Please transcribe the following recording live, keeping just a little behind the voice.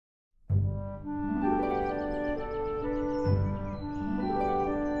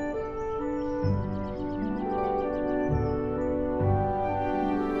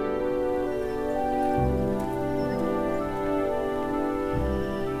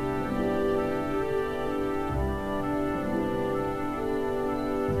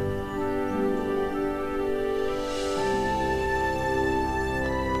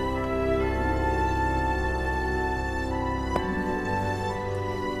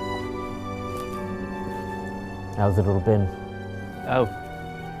How's it all been? Oh,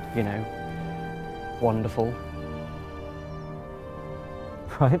 you know, wonderful.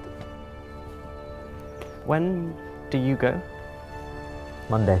 Right? When do you go?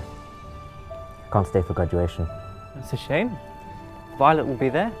 Monday. Can't stay for graduation. That's a shame. Violet will be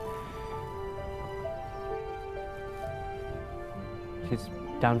there. She's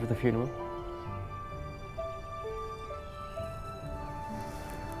down for the funeral.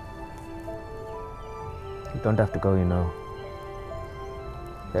 You don't have to go, you know.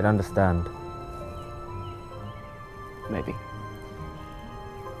 They'd understand. Maybe.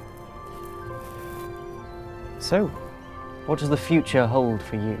 So, what does the future hold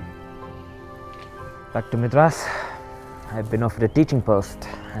for you? Back to Madras. I've been offered a teaching post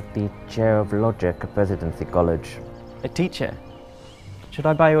at the Chair of Logic at Presidency College. A teacher? Should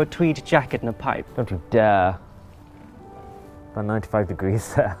I buy you a tweed jacket and a pipe? Don't you dare. About 95 degrees,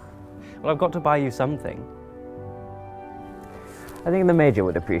 sir. Well, I've got to buy you something. I think the Major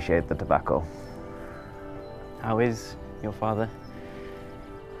would appreciate the tobacco. How is your father?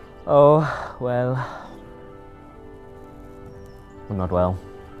 Oh, well, not well.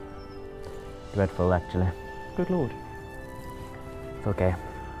 Dreadful, actually. Good Lord. It's okay.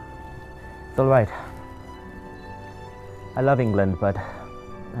 It's all right. I love England, but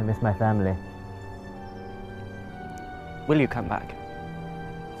I miss my family. Will you come back?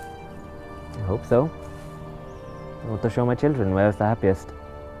 I hope so. I want to show my children where I was the happiest.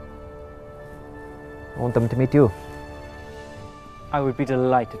 I want them to meet you. I would be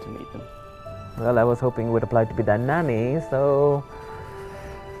delighted to meet them. Well, I was hoping you would apply to be their nanny, so...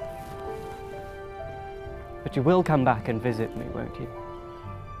 But you will come back and visit me, won't you?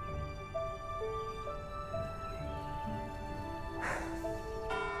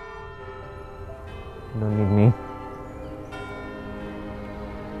 You don't need me.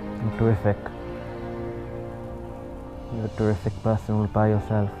 You're terrific. You're a terrific person all by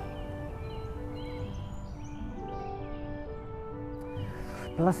yourself.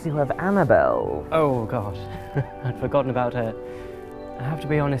 Plus you have Annabelle. Oh, God. I'd forgotten about her. I have to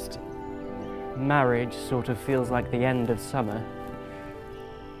be honest, marriage sort of feels like the end of summer.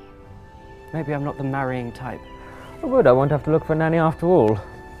 Maybe I'm not the marrying type. Oh good, I won't have to look for a nanny after all.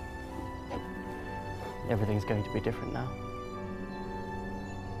 Everything's going to be different now.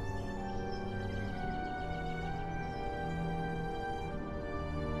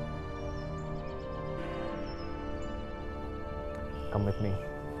 Come with me.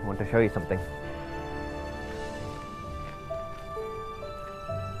 I want to show you something.